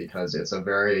first because it's a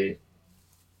very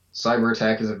cyber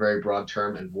attack is a very broad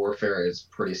term and warfare is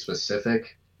pretty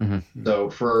specific. Mhm. So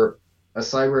for a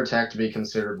cyber attack to be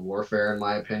considered warfare, in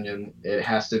my opinion, it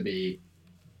has to be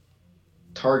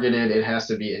targeted, it has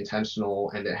to be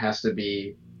intentional, and it has to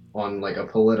be on like a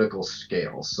political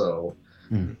scale. So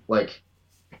Mhm. like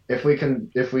if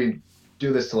we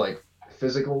do this to like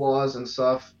physical laws and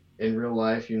stuff in real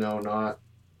life, not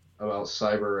about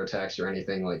cyber attacks or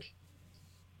anything, like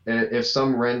if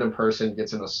some random person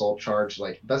gets an assault charge,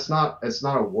 like it's not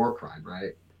a war crime,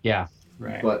 right? Yeah.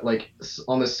 Right. But like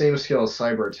on the same scale as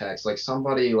cyber attacks, like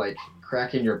somebody like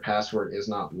cracking your password is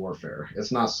not warfare.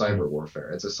 It's not Mhm. cyber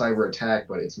warfare. It's a cyber attack,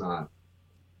 but it's not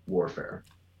warfare.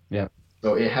 Yeah.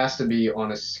 So it has to be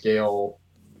on a scale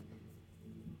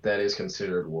that is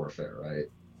considered warfare, right?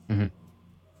 Mhm.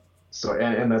 So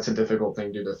and that's a difficult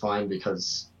thing to define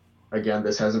because again,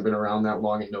 this hasn't been around that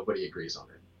long and nobody agrees on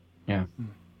it. Yeah.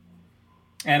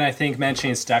 And I think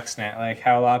mentioning Stuxnet, like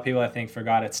how a lot of people I think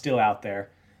forgot it's still out there,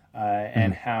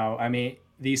 and Mhm. how I mean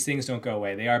these things don't go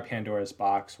away. They are Pandora's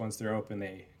box. Once they're open,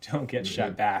 they don't get shut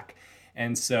Hmm. back.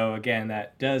 And so again,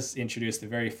 that does introduce the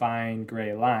very fine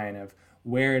gray line of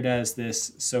where does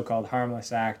this so-called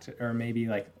harmless act, or maybe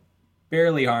like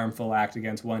barely harmful act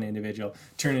against one individual,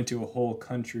 turn into a whole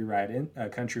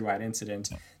countrywide incident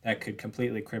that could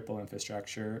completely cripple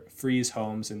infrastructure, freeze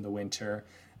homes in the winter,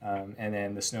 and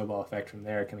then the snowball effect from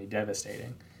there can be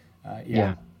devastating. Yeah.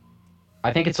 Yeah.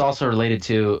 I think it's also related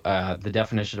to the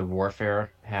definition of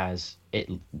warfare has it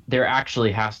there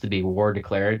actually has to be war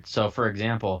declared. So for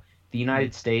example, the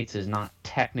United States is not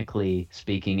technically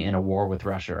speaking in a war with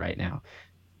Russia right now,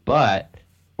 but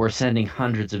we're sending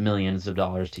hundreds of millions of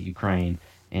dollars to Ukraine,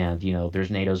 and there's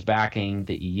NATO's backing,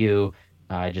 the EU.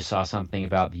 I just saw something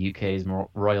about the UK's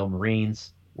Royal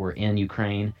Marines were in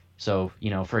Ukraine. So,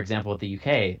 for example, with the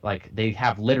UK, like they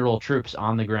have literal troops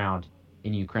on the ground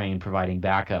in Ukraine providing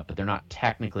backup, but they're not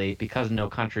technically, because no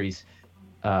countries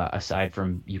aside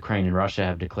from Ukraine and Russia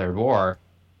have declared war.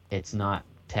 It's not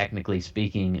technically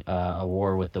speaking a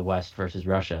war with the West versus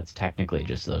Russia. It's technically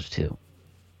just those two.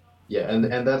 Yeah,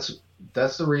 and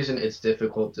that's the reason it's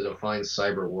difficult to define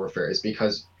cyber warfare is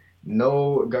because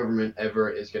no government ever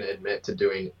is going to admit to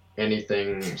doing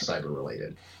anything cyber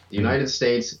related. The Mhm. United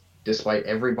States, despite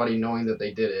everybody knowing that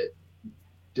they did it,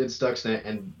 did Stuxnet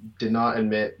and did not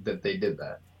admit that they did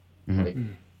that. Mhm. Like,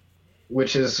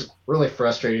 which is really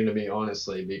frustrating to me,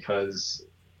 honestly, because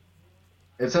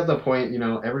it's at the point,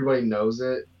 everybody knows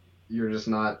it. You're just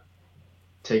not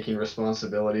taking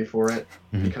responsibility for it.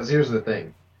 Mhm. Because here's the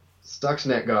thing,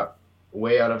 Stuxnet got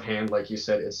way out of hand. Like you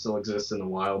said, it still exists in the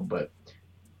wild, but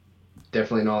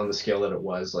definitely not on the scale that it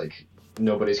was. Like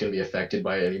nobody's going to be affected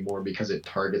by it anymore because it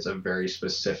targets a very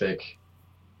specific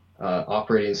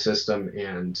operating system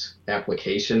and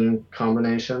application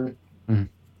combination. Mhm.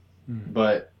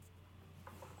 But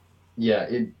yeah,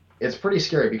 it's pretty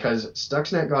scary because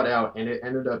Stuxnet got out and it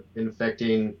ended up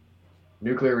infecting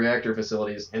nuclear reactor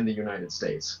facilities in the United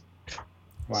States.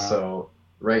 Wow. So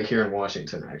right here in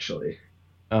Washington, actually.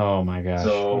 Oh my gosh.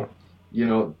 So, you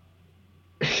know,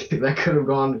 that could have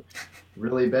gone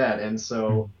really bad. And Mhm.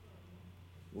 so,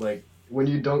 like, when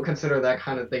you don't consider that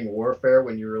kind of thing warfare,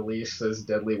 when you release this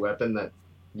deadly weapon that,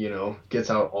 gets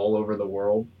out all over the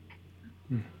world,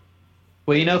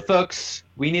 Well, it, folks,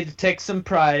 we need to take some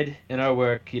pride in our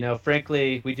work.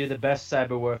 Frankly, we do the best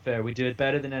cyber warfare. We do it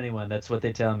better than anyone. That's what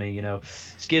they tell me.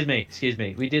 Excuse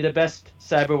me. We do the best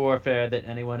cyber warfare that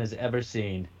anyone has ever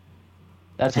seen.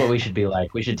 That's what we should be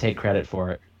like. We should take credit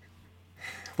for it.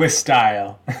 With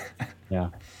style. Yeah.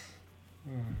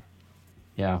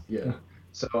 Yeah. yeah.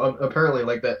 So apparently,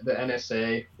 like the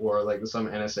NSA or like some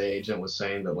NSA agent was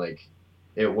saying that like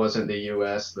it wasn't the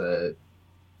U.S. that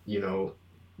you know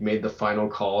made the final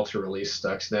call to release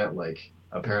Stuxnet. Like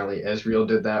apparently Israel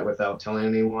did that without telling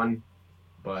anyone.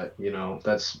 But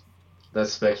that's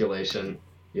speculation.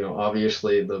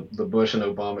 Obviously the Bush and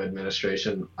Obama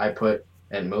administration I put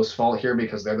at most fault here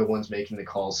because they're the ones making the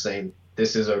calls saying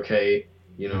this is okay,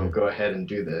 Mhm. go ahead and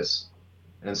do this.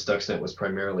 And Stuxnet was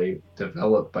primarily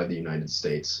developed by the United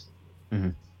States.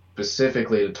 Mhm.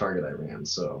 specifically to target Iran.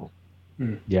 So,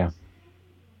 Hmm. Yeah.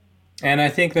 And I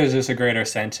think there's just a greater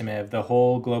sentiment of the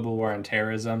whole global war on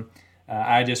terrorism.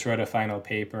 I just wrote a final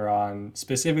paper on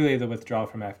specifically the withdrawal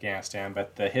from Afghanistan,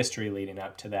 but the history leading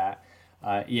up to that.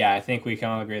 Yeah, I think we can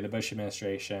all agree the Bush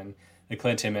administration, the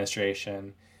Clinton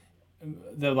administration,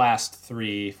 the last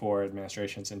three, four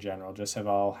administrations in general just have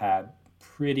all had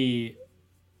pretty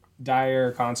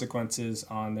dire consequences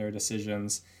on their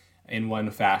decisions in one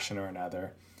fashion or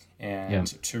another. Yeah. And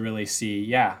to really see,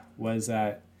 yeah, was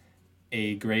that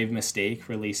a grave mistake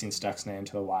releasing Stuxnet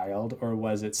into the wild, or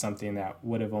was it something that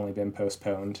would have only been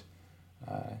postponed?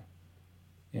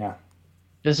 Yeah.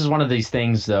 This is one of these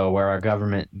things, though, where our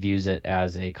government views it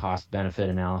as a cost benefit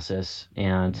analysis.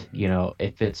 And, Mm-hmm.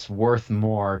 if it's worth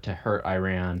more to hurt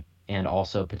Iran and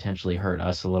also potentially hurt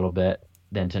us a little bit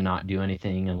than to not do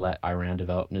anything and let Iran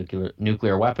develop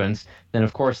nuclear weapons, then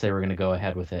of course they were going to go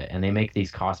ahead with it. And they make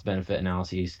these cost benefit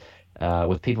analyses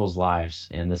with people's lives.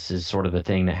 And this is sort of the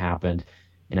thing that happened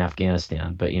in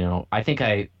Afghanistan. But, I think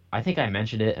I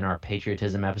mentioned it in our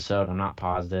patriotism episode. I'm not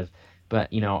positive. But,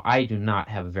 I do not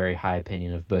have a very high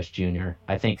opinion of Bush Jr.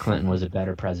 I think Clinton was a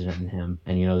better president than him.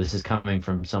 And, this is coming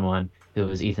from someone who,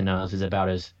 as Ethan knows, is about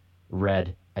as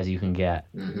red as you can get.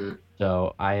 hmm.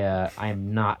 So I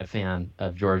am not a fan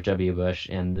of George W. Bush.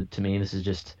 And to me, this is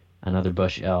just another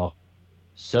Bush L.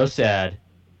 So sad.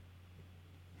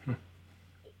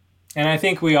 And I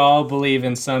think we all believe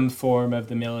in some form of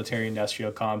the military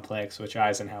industrial complex, which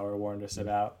Eisenhower warned us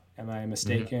about. Am I Hmm.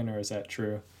 mistaken, or is that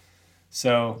true?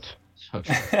 So, So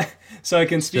true. so I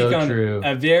can speak So on true.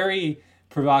 a very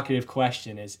provocative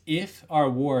question: is if our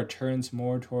war turns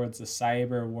more towards the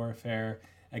cyber warfare,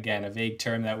 again, a vague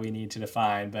term that we need to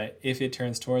define, but if it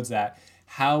turns towards that,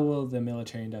 how will the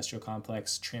military industrial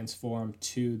complex transform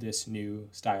to this new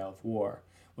style of war?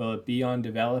 Will it be on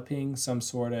developing some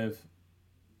sort of,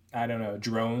 I don't know,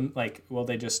 drone? Like, will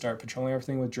they just start patrolling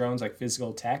everything with drones, like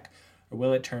physical tech? Or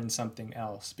will it turn something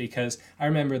else? Because I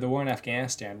remember the war in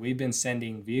Afghanistan, we've been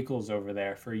sending vehicles over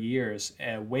there for years,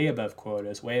 way above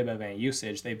quotas, way above any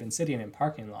usage. They've been sitting in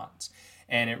parking lots.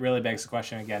 And it really begs the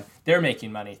question again, they're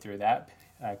making money through that.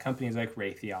 Companies like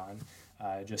Raytheon,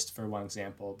 just for one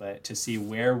example, but to see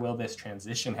where will this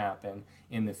transition happen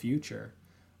in the future.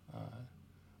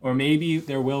 Or maybe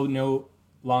there will no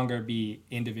longer be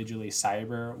individually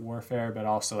cyber warfare, but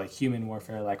also like human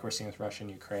warfare, like we're seeing with Russia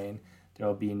and Ukraine. There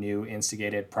will be new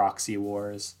instigated proxy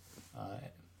wars, uh,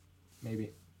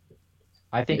 maybe.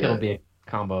 I think it'll Yeah, be a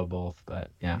combo of both.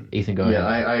 But yeah, Mm-hmm. Ethan, go yeah,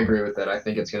 ahead. I agree with that. I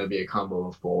think it's going to be a combo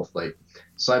of both. Like,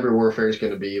 cyber warfare is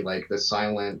going to be like the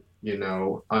silent,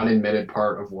 unadmitted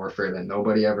part of warfare that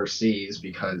nobody ever sees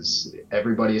because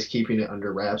everybody is keeping it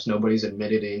under wraps. Nobody's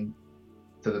admitting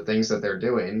to the things that they're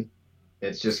doing.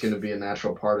 It's just going to be a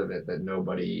natural part of it that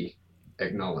nobody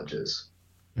acknowledges.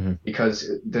 Hmm.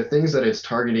 Because the things that it's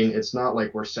targeting, it's not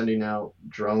like we're sending out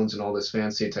drones and all this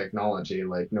fancy technology.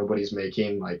 Like, nobody's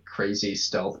making like crazy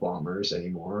stealth bombers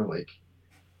anymore. Like,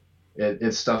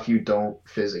 it's stuff you don't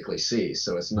physically see,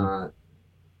 so it's not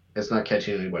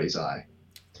catching anybody's eye.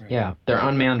 Right. Yeah, they're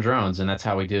unmanned drones, and that's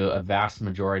how we do a vast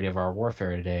majority of our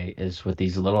warfare today is with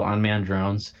these little unmanned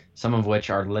drones, some of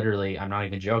which are literally, I'm not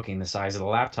even joking, the size of the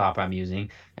laptop I'm using,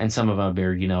 and some of them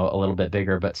are, a little bit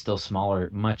bigger, but still smaller,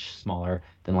 much smaller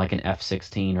than like an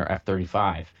F-16 or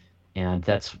F-35. And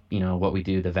that's, what we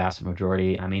do the vast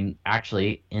majority. I mean,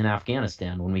 actually, in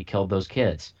Afghanistan, when we killed those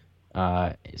kids,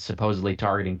 supposedly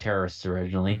targeting terrorists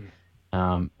originally,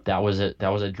 Mm-hmm. that was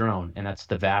a drone, and that's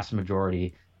the vast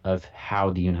majority of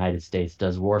how the United States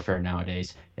does warfare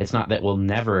nowadays. It's not that we'll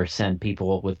never send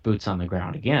people with boots on the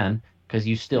ground again, because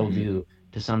you still Mm-hmm. do,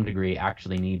 to some degree,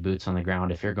 actually need boots on the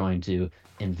ground if you're going to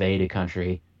invade a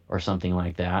country or something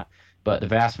like that. But the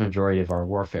vast majority of our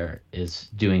warfare is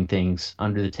doing things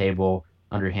under the table,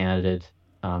 underhanded,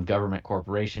 government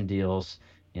corporation deals,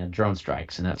 drone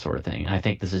strikes and that sort of thing. And I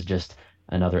think this is just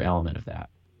another element of that.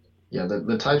 Yeah,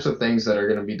 the types of things that are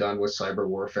going to be done with cyber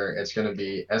warfare, it's going to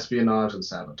be espionage and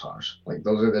sabotage. Like,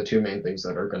 those are the two main things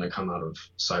that are going to come out of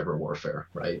cyber warfare,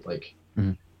 right? Like,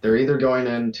 Mhm. they're either going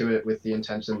into it with the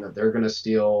intention that they're going to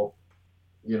steal,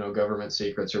 government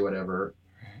secrets or whatever,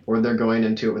 or they're going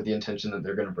into it with the intention that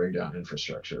they're going to bring down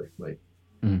infrastructure. Like,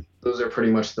 Mhm. those are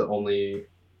pretty much the only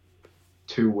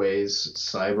two ways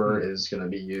Mm-hmm. cyber is going to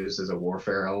be used as a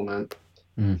warfare element.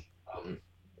 Mhm. Um,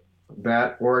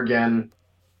 that, or again,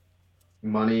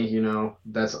 money,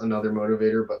 that's another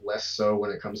motivator, but less so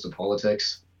when it comes to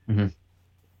politics. Mhm.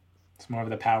 It's more of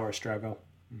the power struggle.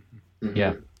 Mm-hmm.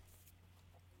 Yeah. Hmm.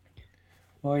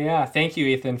 Well, yeah. Thank you,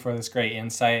 Ethan, for this great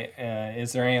insight.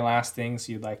 Is there any last things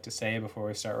you'd like to say before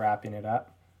we start wrapping it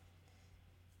up?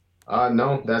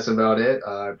 No, that's about it.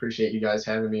 I appreciate you guys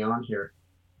having me on here.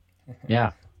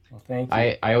 Yeah. Well, thank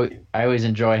you. I always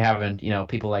enjoy having,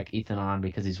 people like Ethan on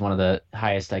because he's one of the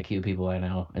highest IQ people I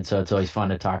know. And so it's always fun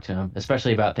to talk to him,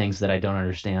 especially about things that I don't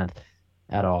understand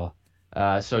at all.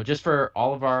 So just for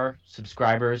all of our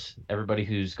subscribers, everybody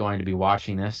who's going to be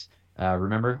watching this,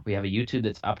 remember we have a YouTube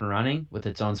that's up and running with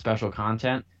its own special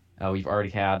content. We've already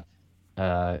had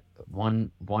uh,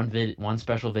 one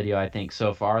special video I think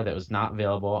so far that was not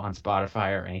available on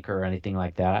Spotify or Anchor or anything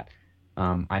like that.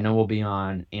 I know we'll be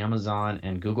on Amazon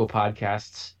and Google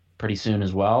Podcasts pretty soon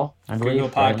as well, I Google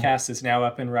believe, right? Podcast is now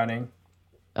up and running.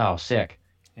 Oh, sick.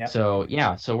 Yep. So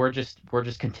yeah, so we're just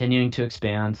continuing to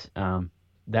expand.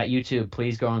 That YouTube,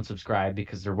 please go and subscribe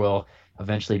because there will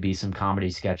eventually be some comedy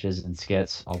sketches and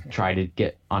skits. I'll try to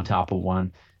get on top of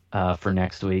one for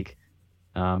next week.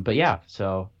 But yeah,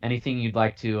 so anything you'd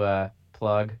like to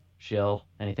plug, shill,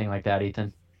 anything like that,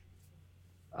 Ethan?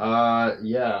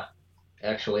 Yeah,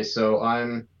 actually, so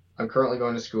I'm currently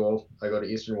going to school. I go to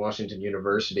Eastern Washington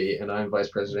University, and I'm vice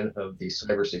president of the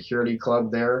Cybersecurity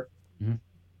Club there. Hmm.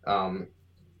 Um,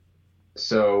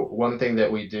 so one thing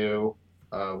that we do,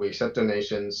 we accept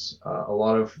donations. A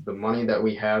lot of the money that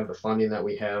we have, the funding that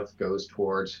we have, goes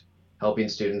towards helping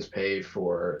students pay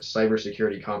for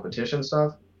cybersecurity competition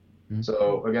stuff. Hmm.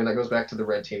 So again, that goes back to the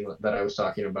red team that I was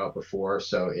talking about before.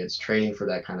 So it's training for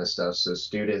that kind of stuff. So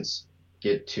students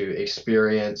get to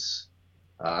experience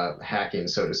hacking,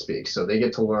 so to speak. So they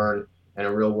get to learn in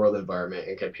a real world environment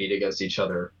and compete against each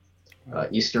other.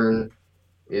 Eastern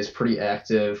is pretty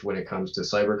active when it comes to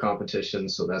cyber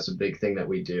competitions, so that's a big thing that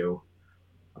we do.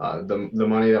 The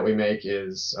money that we make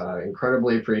is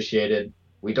incredibly appreciated.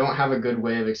 We don't have a good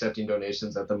way of accepting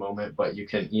donations at the moment, but you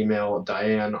can email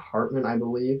Diane Hartman, I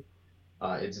believe.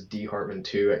 It's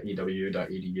dhartman2 at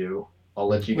ew.edu. I'll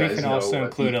let you We guys can know also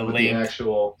include a what the link.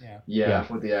 actual Yeah. Yeah,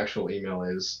 what the actual email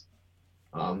is.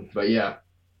 But yeah,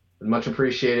 much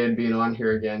appreciated being on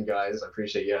here again, guys. I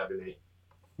appreciate you having me.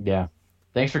 yeah.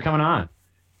 Thanks for coming on.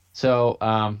 So,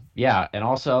 yeah, and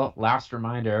also last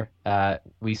reminder,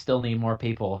 we still need more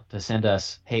people to send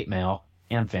us hate mail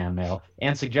and fan mail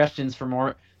and suggestions for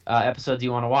more episodes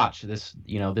you want to watch.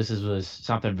 Was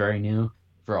something very new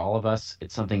for all of us.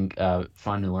 It's something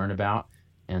fun to learn about,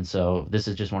 and so this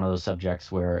is just one of those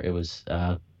subjects where it was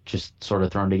just sort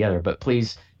of thrown together. But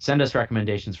please send us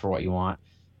recommendations for what you want,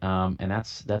 and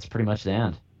that's pretty much the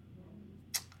end.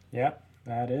 Yep,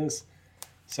 that is.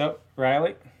 So,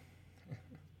 Riley,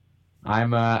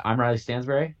 I'm Riley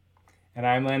Stansberry. and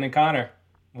I'm Landon Connor.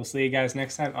 We'll see you guys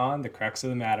next time on The Crux of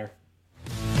the Matter.